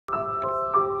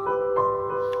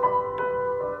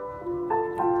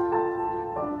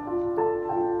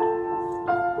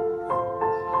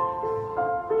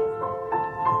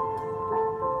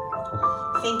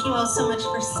Thank you all so much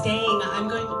for staying. I'm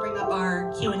going to bring up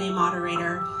our Q&A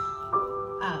moderator,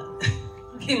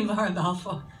 Kinvara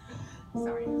Balfour.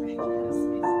 Sorry.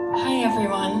 Hi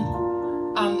everyone.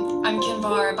 I'm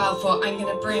Kinvara Balfour. I'm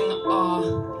going to bring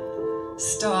our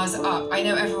stars up. I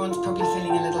know everyone's probably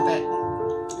feeling a little bit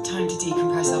time to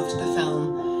decompress after the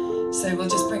film, so we'll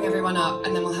just bring everyone up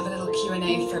and then we'll have a little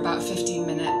Q&A for about 15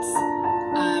 minutes.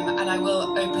 And I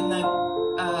will open the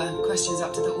questions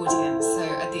up to the audience, so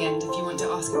at the end, if you want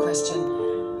to ask a question,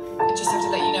 I just have to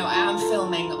let you know I am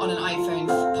filming on an iPhone,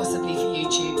 possibly for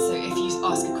YouTube, so if you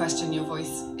ask a question, your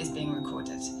voice is being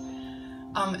recorded.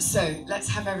 So let's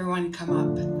have everyone come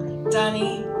up.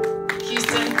 Danny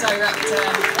Huston, director,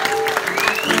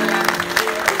 actor,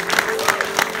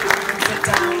 sit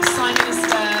down. Simon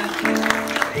Astaire,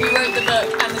 who wrote the book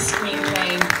and the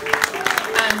screenplay,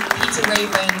 and Peter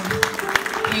Raeburn,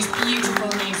 whose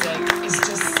beautiful music is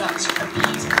just such a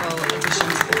beautiful addition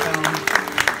to the film.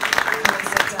 Come and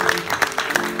sit down.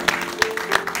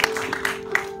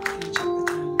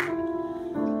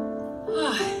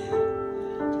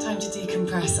 Time to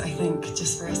decompress, I think,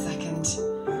 just for a second.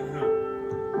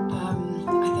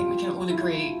 I think we can all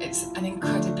agree it's an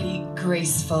incredibly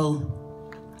graceful,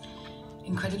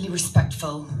 incredibly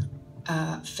respectful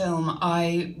film.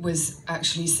 I was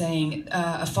actually saying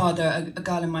a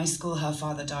girl in my school, her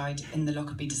father died in the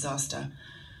Lockerbie disaster.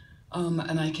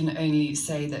 And I can only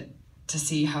say that to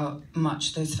see how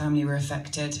much those family were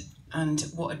affected and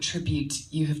what a tribute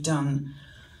you have done,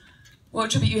 what a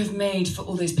tribute you have made for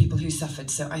all those people who suffered.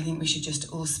 So I think we should just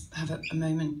all have a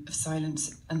moment of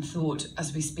silence and thought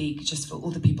as we speak, just for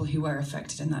all the people who were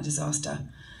affected in that disaster.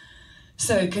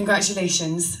 So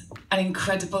congratulations, an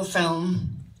incredible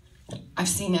film. I've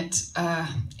seen it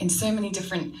in so many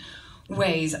different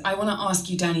ways. I want to ask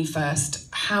you, Danny, first,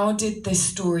 how did this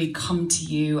story come to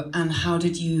you and how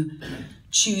did you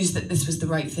choose that this was the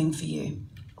right thing for you?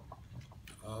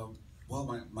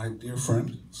 Well, my dear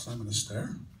friend, Simon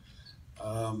Astaire,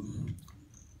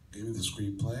 gave me the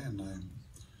screenplay, and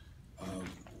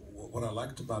what I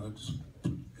liked about it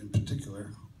in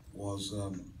particular was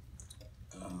that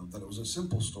it was a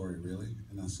simple story, really.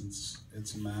 In essence,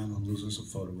 it's a man who loses a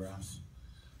photograph,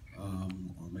 or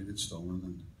maybe it's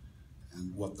stolen,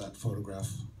 and what that photograph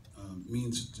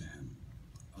means to him.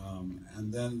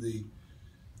 And then the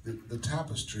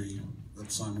tapestry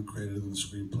that Simon created in the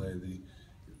screenplay,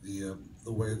 the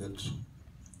way that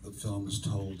the film is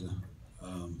told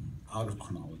out of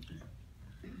chronology,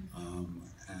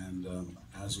 and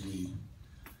as we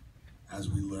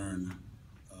learn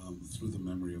through the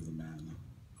memory of the man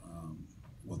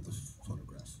what the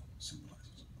photograph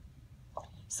symbolizes.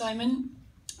 Simon,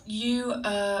 you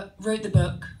wrote the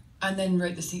book and then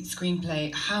wrote the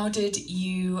screenplay. How did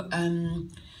you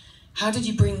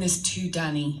bring this to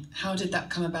Danny? How did that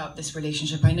come about, this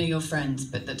relationship? I know you're friends,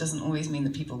 but that doesn't always mean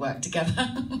that people work together.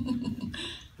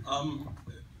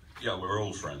 Yeah, we're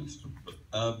all friends.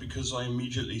 Because I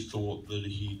immediately thought that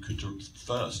he could,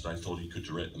 I thought he could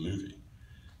direct the movie.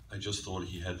 I just thought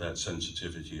he had that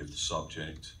sensitivity of the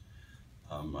subject.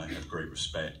 I had great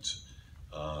respect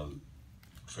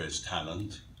for his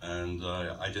talent, and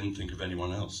I didn't think of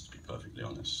anyone else, to be perfectly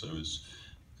honest. So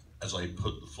as I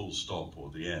put the full stop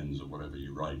or the ends or whatever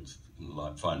you write in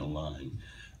the final line,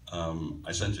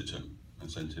 I sent it to him. I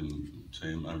sent him to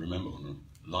him, I remember, on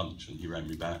a lunch, and he rang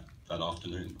me back that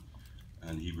afternoon.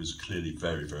 And he was clearly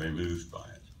very, very moved by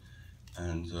it.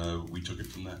 And we took it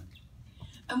from there.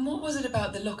 And what was it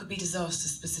about the Lockerbie disaster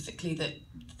specifically that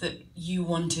you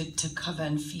wanted to cover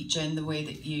and feature in the way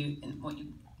that in what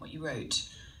you wrote?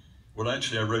 Well,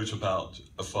 actually, I wrote about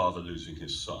a father losing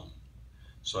his son.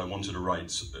 So I wanted to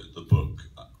write the book.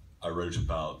 I wrote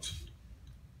about,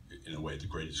 in a way, the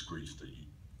greatest grief that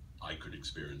I could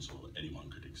experience or anyone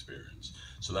could experience.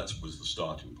 So that was the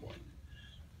starting point.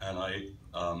 And I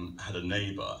had a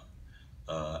neighbor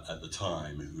at the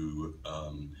time who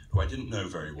I didn't know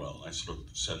very well. I sort of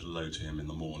said hello to him in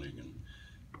the morning, and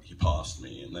he passed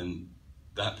me. And then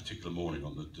that particular morning,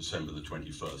 on December the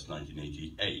 21st,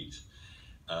 1988,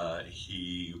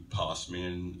 he passed me,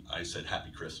 and I said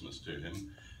Happy Christmas to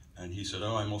him. And he said,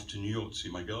 oh, I'm off to New York to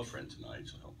see my girlfriend tonight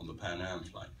on the Pan Am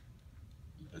flight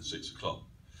at 6 o'clock.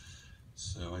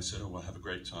 So I said, oh, well, have a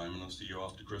great time, and I'll see you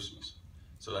after Christmas.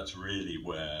 So that's really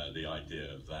where the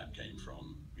idea of that came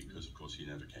from, because of course he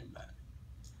never came back.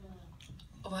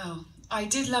 Wow. I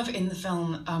did love in the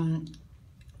film,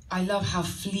 I love how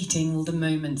fleeting all the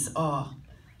moments are,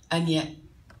 and yet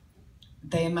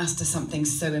they amass to something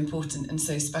so important and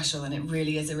so special, and it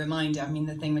really is a reminder. I mean,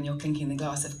 the thing when you're clinking the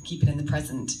glass of keep it in the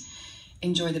present,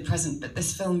 enjoy the present, but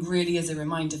this film really is a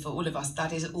reminder for all of us,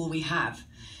 that is all we have.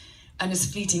 And as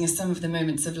fleeting as some of the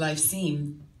moments of life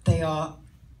seem, they are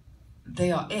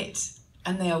it,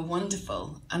 and they are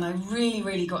wonderful. And I really,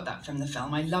 really got that from the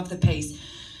film. I love the pace.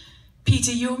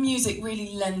 Peter, your music really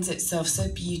lends itself so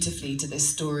beautifully to this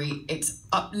story. It's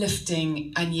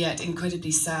uplifting and yet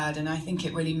incredibly sad, and I think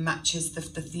it really matches the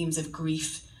themes of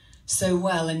grief so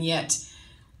well, and yet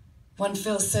one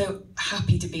feels so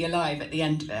happy to be alive at the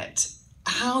end of it.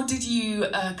 How did you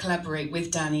collaborate with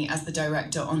Danny as the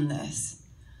director on this?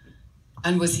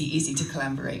 And was he easy to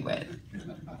collaborate with?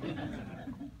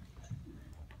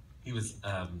 He was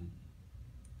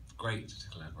great to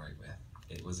collaborate with.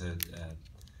 It was a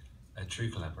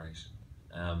true collaboration.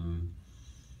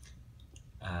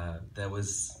 There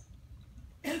was,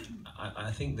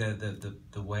 I think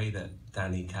the way that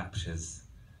Danny captures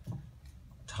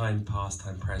time past,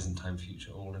 time present, time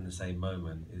future, all in the same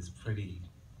moment is pretty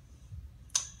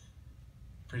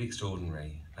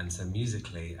extraordinary. And so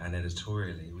musically and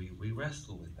editorially, we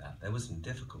wrestle with that. There were some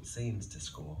difficult scenes to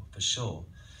score, for sure.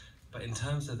 But in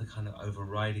terms of the kind of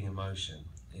overriding emotion,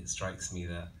 it strikes me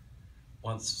that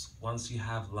once you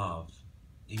have love,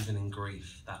 even in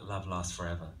grief, that love lasts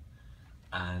forever.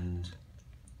 And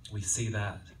we see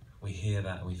that, we hear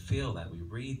that, we feel that, we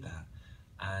read that.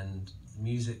 And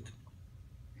music,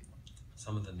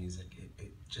 some of the music,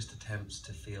 it just attempts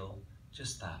to feel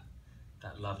just that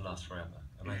love lasts forever.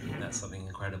 And I think that's something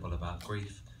incredible about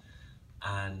grief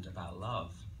and about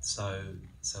love. So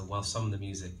while some of the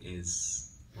music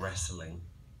is wrestling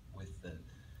with the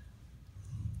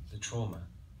trauma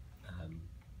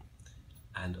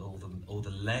and all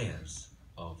the layers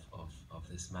of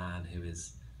this man who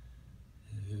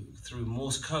through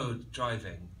Morse code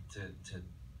driving to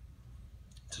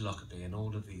Lockerbie, and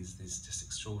all of these just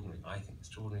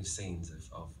extraordinary scenes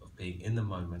of being in the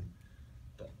moment,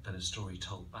 but a story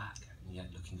told back, and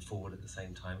yet looking forward at the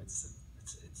same time.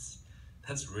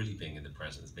 That's really being in the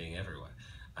present, it's being everywhere,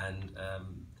 and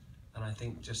I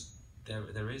think just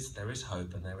there is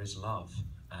hope and there is love,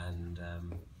 and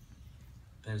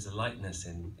there's a lightness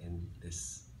in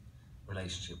this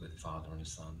relationship with the father and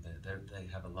his son. They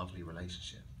have a lovely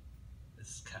relationship.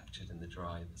 It's captured in the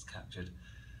drive. It's captured,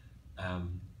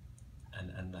 and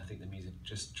I think the music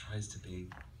just tries to be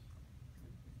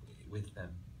with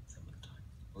them some of the time.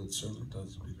 Well, it certainly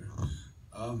does, Peter.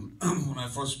 When I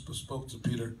first spoke to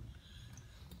Peter,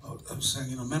 I was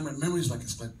saying, memories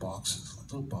it's like boxes,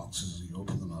 like little boxes, and you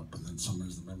open them up, and then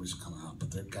sometimes the memories come out, but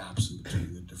there are gaps in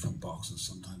between the different boxes.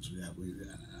 Sometimes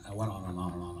I went on and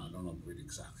on and on. I don't know really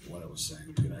exactly what I was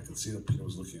saying, Peter. I could see that Peter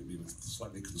was looking at me with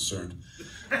slightly concerned.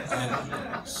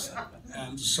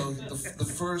 And so the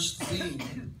first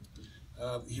theme,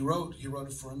 he wrote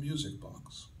it for a music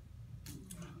box,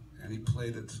 and he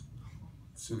played it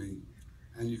to me,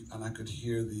 and I could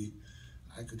hear the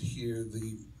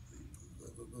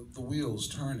wheels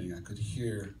turning. I could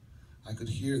hear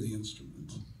the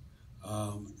instrument,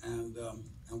 and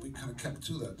we kind of kept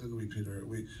to that, didn't we, Peter?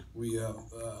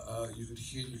 You could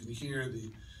hear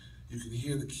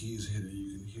the keys hitting.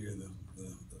 You can hear the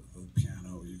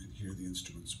piano. You can hear the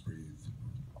instruments breathe.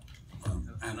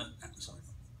 Sorry.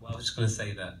 Well, I was just going to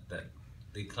say that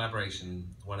the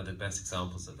collaboration, one of the best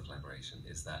examples of the collaboration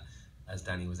is that as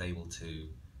Danny was able to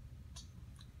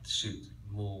shoot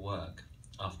more work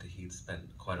after he'd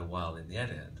spent quite a while in the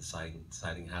edit and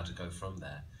deciding how to go from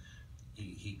there,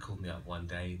 he called me up one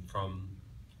day from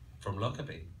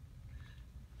Lockerbie,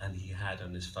 and he had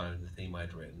on his phone the theme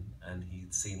I'd written, and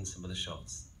he'd seen some of the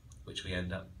shots which we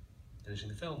end up finishing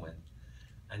the film with,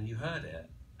 and you heard it,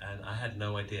 and I had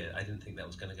no idea. I didn't think that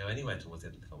was going to go anywhere towards the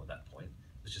end of the film at that point.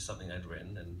 It was just something I'd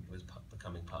written and was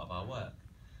becoming part of our work,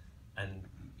 and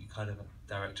you kind of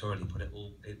directorially put it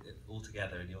all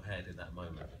together in your head in that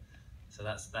moment. So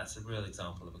that's a real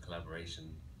example of a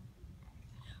collaboration.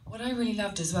 What I really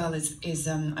loved as well is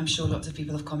I'm sure lots of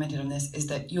people have commented on this, is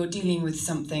that you're dealing with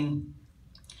something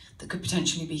that could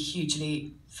potentially be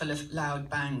hugely full of loud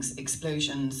bangs,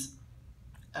 explosions,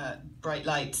 bright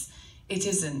lights. It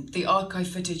isn't. The archive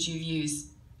footage you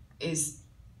use is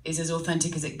as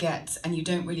authentic as it gets, and you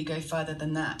don't really go further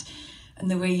than that.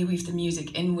 And the way you weave the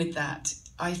music in with that,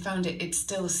 I found it's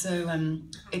still so,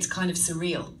 it's kind of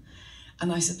surreal.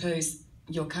 And I suppose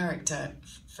your character,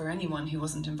 for anyone who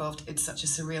wasn't involved, it's such a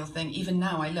surreal thing. Even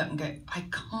now I look and go,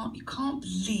 you can't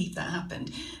believe that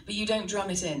happened. But you don't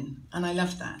drum it in, and I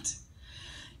love that.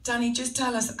 Danny, just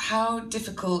tell us, how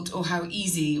difficult or how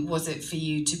easy was it for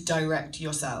you to direct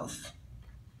yourself?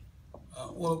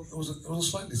 Well, it was a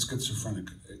slightly schizophrenic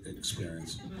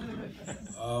experience.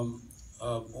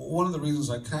 One of the reasons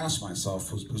I cast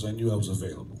myself was because I knew I was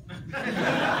available.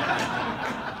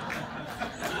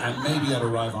 And maybe I'd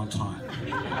arrive on time.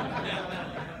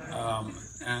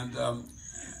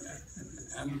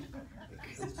 and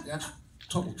that's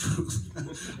total truth. It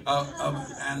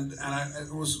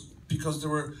was because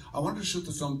I wanted to shoot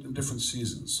the film in different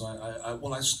seasons. So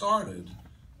I started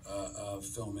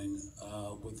filming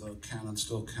with a Canon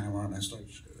still camera, and I started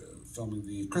filming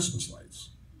the Christmas lights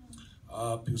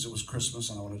because it was Christmas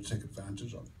and I wanted to take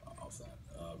advantage of that.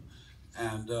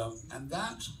 And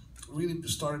that really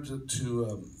started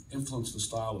to influence the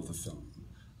style of the film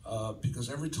because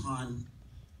every time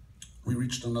we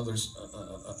reached another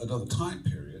time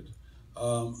period,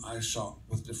 I shot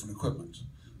with different equipment.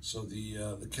 So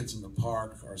the kids in the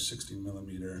park are 16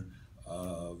 millimeter.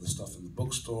 The stuff in the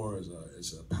bookstore is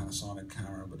a Panasonic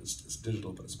camera, but it's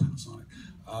digital, but it's Panasonic.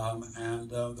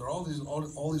 There are all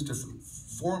these different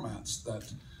formats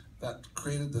that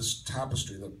created this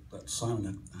tapestry that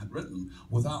Simon had written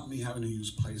without me having to use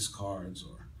place cards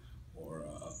or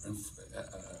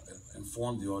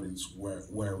inform the audience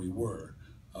where we were.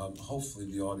 Hopefully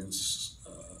the audience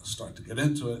start to get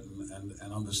into it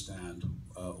and understand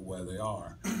where they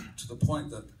are, to the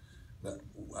point that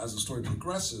as the story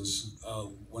progresses,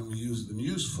 when we use the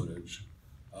news footage,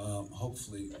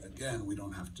 hopefully, again, we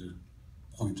don't have to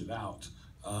point it out,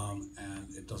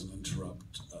 and it doesn't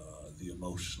interrupt the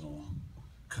emotional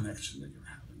connection that you're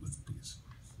having with the piece.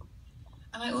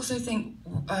 And I also think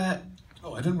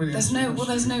I didn't really.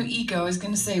 There's no ego. I was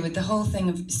going to say, with the whole thing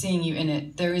of seeing you in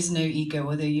it, there is no ego.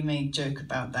 Although you may joke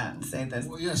about that and say there's.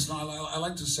 Well, yes, no, I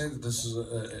like to say that this is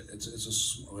it is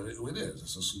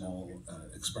a small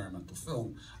experimental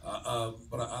film,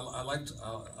 but I like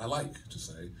to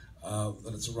say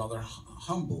that it's a rather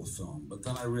humble film. But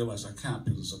then I realize I can't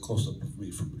because it's a close up of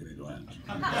me from beginning to end.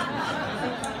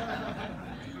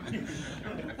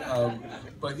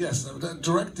 But yes,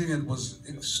 directing it was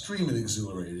extremely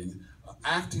exhilarating.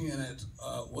 Acting in it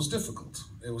was difficult.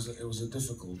 He's a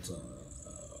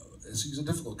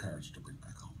difficult character to bring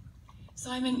back home.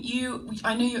 Simon,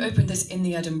 I know you opened this in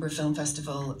the Edinburgh Film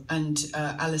Festival, and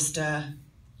Alistair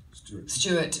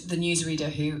Stewart, the newsreader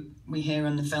who we hear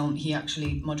on the film, he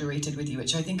actually moderated with you,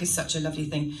 which I think is such a lovely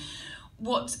thing.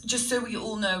 Just so we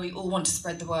all know, we all want to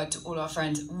spread the word to all our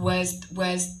friends. Where's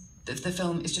the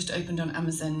film is just opened on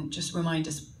Amazon? Just remind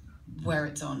us where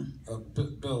it's on.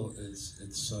 Bill,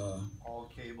 it's all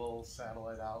cable,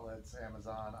 satellite outlets,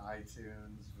 Amazon,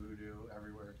 iTunes, Vudu,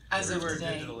 everywhere. As of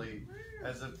today. Digitally,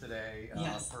 as of today,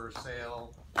 yes. For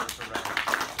sale, for rent.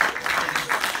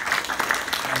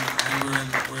 And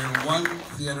we're in one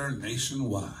theater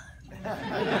nationwide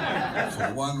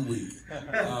for 1 week,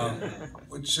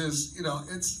 which is,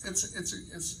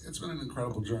 it's been an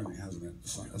incredible journey, hasn't it,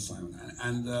 Simon?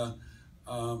 And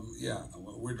yeah,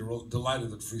 we're delighted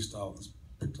that Freestyle has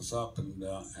picked us up,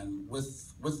 and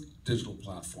with digital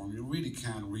platform, you really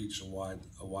can reach a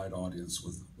wide audience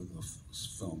with a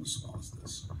film as small as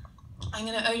this. I'm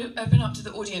going to open up to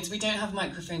the audience. We don't have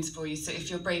microphones for you, so if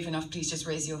you're brave enough, please just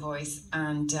raise your voice.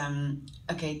 And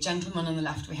okay, gentleman on the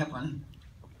left, we have one.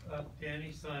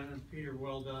 Danny, Simon, Peter,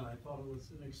 well done. I thought it was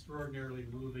an extraordinarily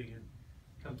moving and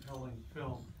compelling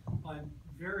film. I'm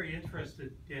very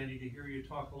interested, Danny, to hear you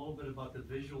talk a little bit about the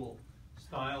visual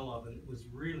style of it. It was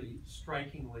really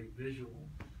strikingly visual,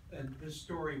 and this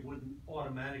story wouldn't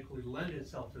automatically lend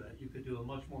itself to that. You could do a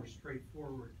much more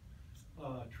straightforward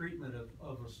treatment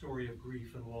of a story of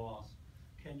grief and loss.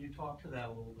 Can you talk to that a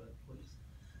little bit, please?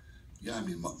 Yeah, I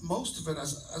mean, most of it,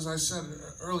 as I said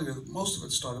earlier, most of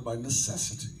it started by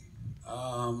necessity.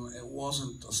 It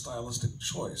wasn't a stylistic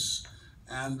choice.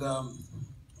 And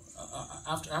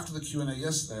after the Q&A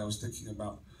yesterday, I was thinking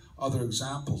about other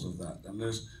examples of that. And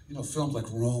there's, films like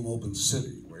Rome Open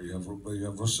City, where you have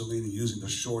Rossellini using the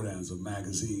short ends of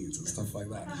magazines and stuff like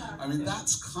that. I mean,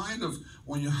 that's kind of,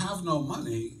 when you have no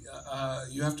money,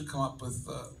 you have to come up with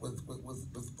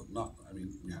not, I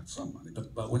mean, we had some money,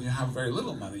 but when you have very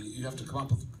little money, you have to come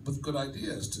up with good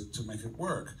ideas to make it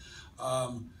work.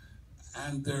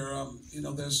 And there are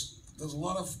a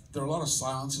lot of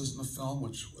silences in the film,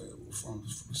 which, from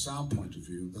a sound point of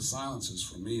view, the silences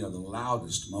for me are the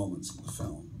loudest moments in the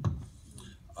film.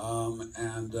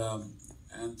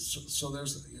 So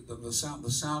there's the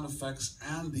sound effects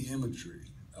and the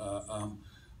imagery.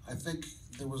 I think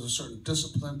there was a certain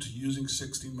discipline to using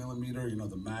 16 millimeter.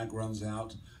 The mag runs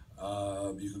out.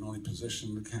 You can only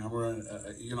position the camera.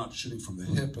 You're not shooting from the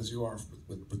hip as you are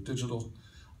with digital.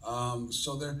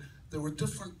 So there were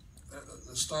different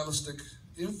stylistic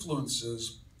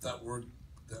influences that were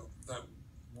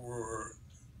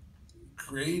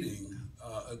creating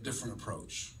a different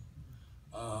approach,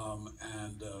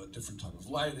 and different type of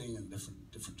lighting and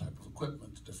different type of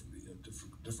equipment,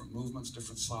 different movements,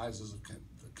 different sizes of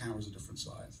the cameras of different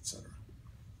size, etc.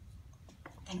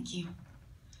 Thank you.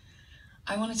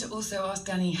 I wanted to also ask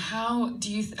Danny, how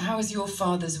has your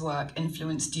father's work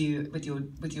influenced you with your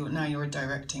now you're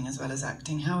directing as well as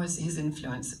acting? How has his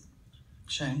influence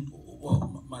shown?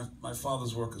 Well, my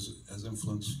father's work has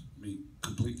influenced me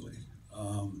completely,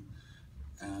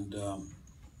 and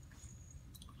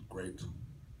great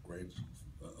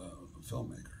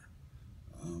filmmaker,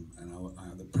 and I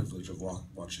had the privilege of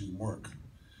watching him work.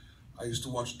 I used to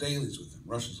watch dailies with him,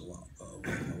 Russia's with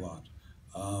him a lot.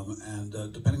 And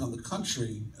depending on the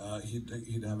country,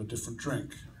 he'd have a different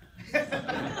drink. In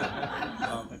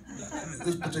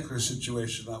this particular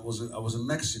situation, I was in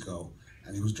Mexico,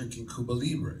 and he was drinking Cuba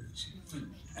Libres,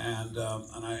 and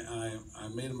I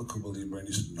made him a Cuba Libre, and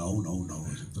he said, no,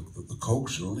 the Coke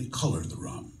should only color the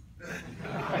rum.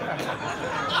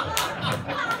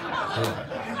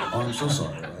 Oh, I'm so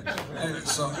sorry. Right? Anyway,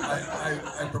 so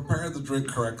I prepared the drink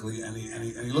correctly, and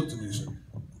he looked at me and he said,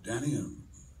 Danny, do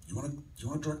you want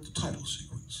to direct the title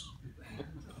sequence?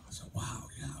 I said, wow,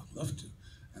 yeah, I'd love to.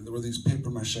 And there were these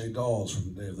papier-mâché dolls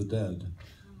from the Day of the Dead,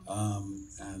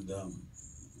 and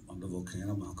Under the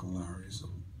Volcano, Malcolm Lowry, so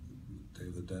Day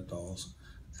of the Dead dolls,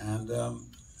 and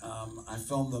I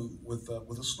filmed them with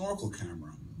a snorkel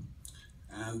camera,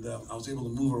 and I was able to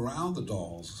move around the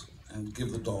dolls and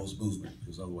give the dolls movement,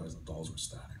 because otherwise the dolls were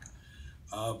static.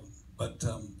 And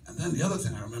then the other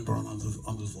thing I remember on Under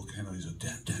the Volcano, he said,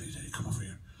 Danny, come over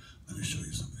here. Let me show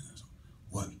you something. I said,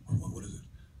 what is it?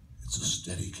 It's a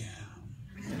steady cam.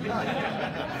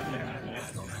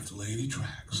 I don't have to lay any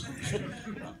tracks. And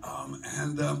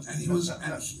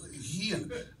he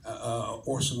and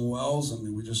Orson Welles, I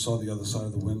mean, we just saw The Other Side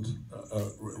of the Wind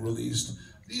released.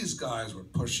 These guys were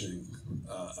pushing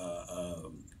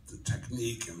the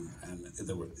technique, and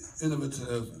they were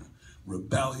innovative and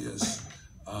rebellious,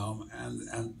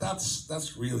 and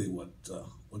that's really what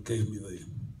gave me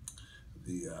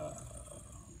the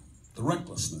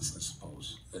recklessness, I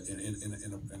suppose,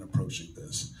 in approaching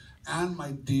this. And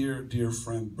my dear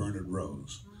friend Bernard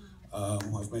Rose,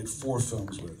 who I've made 4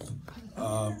 films with,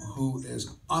 who is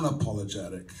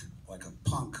unapologetic, like a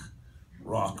punk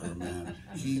rocker, man.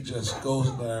 He just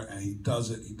goes there and he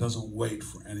does it. He doesn't wait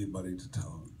for anybody to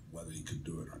tell him whether he can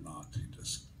do it or not. He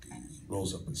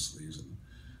rolls up his sleeves and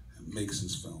makes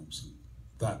his films. And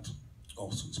that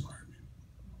also inspired me.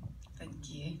 Thank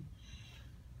you.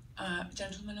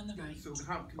 Gentleman on the right. So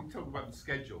can you talk about the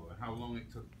schedule and how long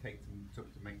it took to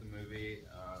make the movie?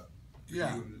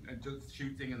 Yeah. And just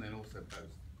shooting and then also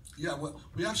post. Yeah, well,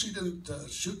 we actually didn't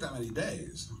shoot that many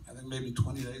days. I think maybe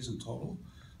 20 days in total,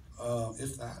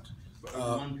 if that. But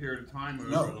over one period of time? Or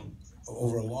no,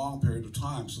 over a long period of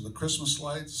time. So the Christmas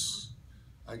lights,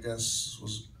 I guess,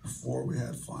 was before we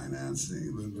had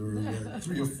financing. There were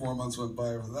 3 or 4 months went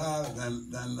by for that,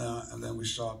 and then we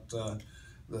shot the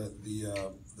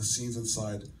scenes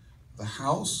inside the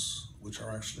house, which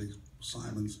are actually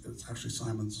Simon's. It's actually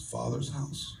Simon's father's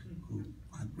house, who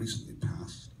had recently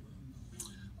passed,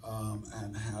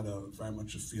 and had very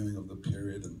much a feeling of the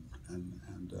period,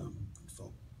 and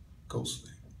felt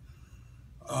ghostly.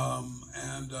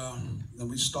 Then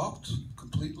we stopped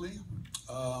completely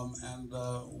and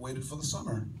waited for the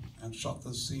summer and shot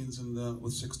the scenes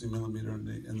with 60 millimeter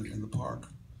in the park.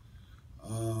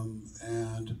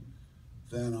 And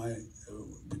then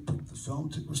we put the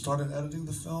film. We started editing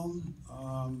the film,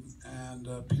 and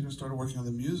Peter started working on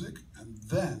the music. And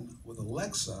then with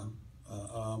Alexa,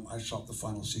 I shot the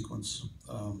final sequence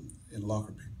in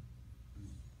Lockerbie.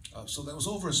 So that was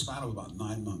over a span of about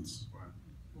 9 months.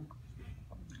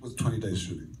 With 20 days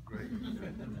shooting. Great.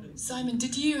 Simon,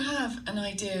 did you have an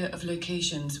idea of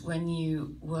locations when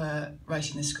you were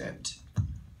writing the script?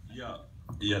 Yeah,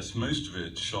 yes, most of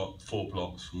it shot 4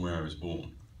 blocks from where I was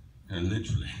born. And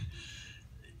literally,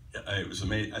 it was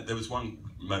amazing. There was one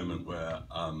moment where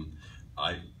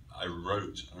I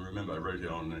remember I wrote it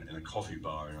in a coffee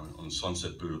bar on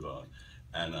Sunset Boulevard,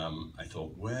 and I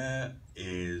thought, where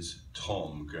is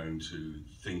Tom going to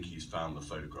think he's found the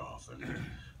photograph and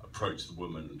approach the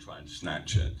woman and try and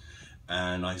snatch it?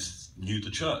 And I knew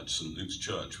the church, St. Luke's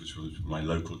Church, which was my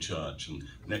local church, and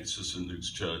next to St.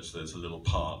 Luke's Church there's a little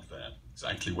park there,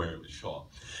 exactly where it was shot.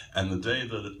 And the day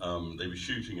that they were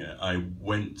shooting it, I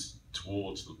went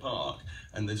towards the park,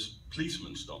 and this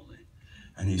policeman stopped me,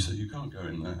 and he said, "You can't go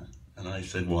in there." And I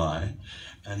said, "Why?"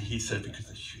 And he said, "Because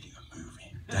they're shooting a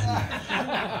movie.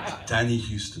 Danny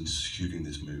Huston's shooting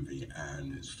this movie,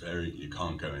 and you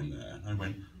can't go in there." And I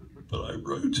went, "But I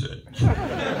wrote it.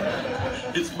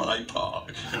 It's my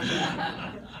park."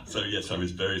 So yes, I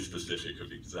was very specific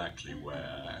of exactly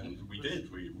where, and we did.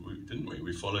 We didn't we?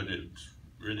 We followed it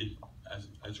really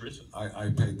as written. I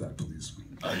paid that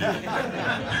policeman.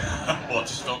 What,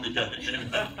 to stop me getting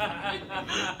in?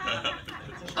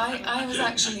 I was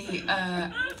actually,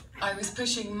 I was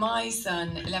pushing my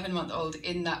son, 11-month-old,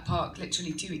 in that park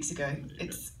literally 2 weeks ago.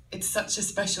 It's such a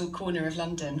special corner of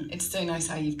London. It's so nice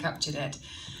how you've captured it.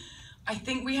 I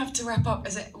think we have to wrap up.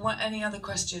 Is it any other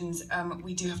questions?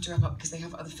 We do have to wrap up because they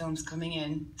have other films coming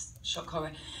in. Shock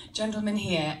horror. Gentlemen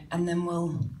here, and then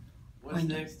we'll... What's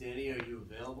next, Danny? Are you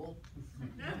available?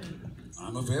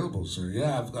 I'm available, sir.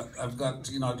 Yeah, I've got.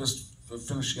 You know, I just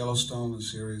finished Yellowstone, the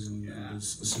series, and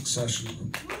it's a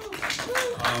succession.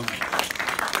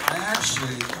 I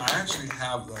actually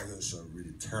have this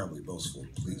really terribly boastful.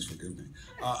 Please forgive me.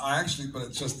 But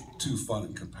it's just too fun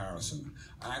in comparison.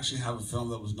 I actually have a film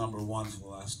that was #1 for the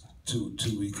last two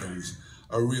weekends.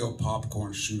 A real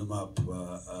popcorn shoot 'em up,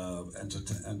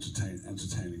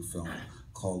 entertaining film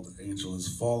called Angel Has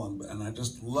Fallen, and I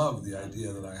just love the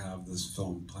idea that I have this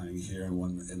film playing here in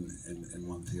one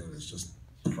theater. It's just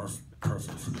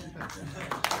perfect for me. Yeah.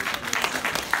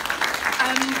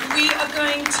 We are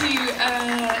going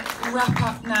to wrap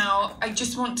up now. I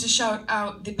just want to shout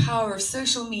out the power of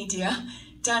social media.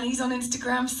 Danny's on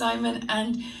Instagram, Simon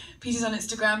and Peter's on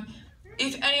Instagram.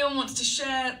 If anyone wants to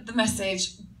share the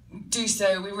message, do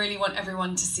so. We really want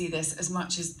everyone to see this as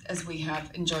much as we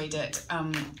have enjoyed it.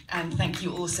 And thank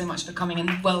you all so much for coming,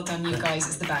 and well done, you guys.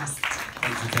 It's the best.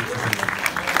 Thank you.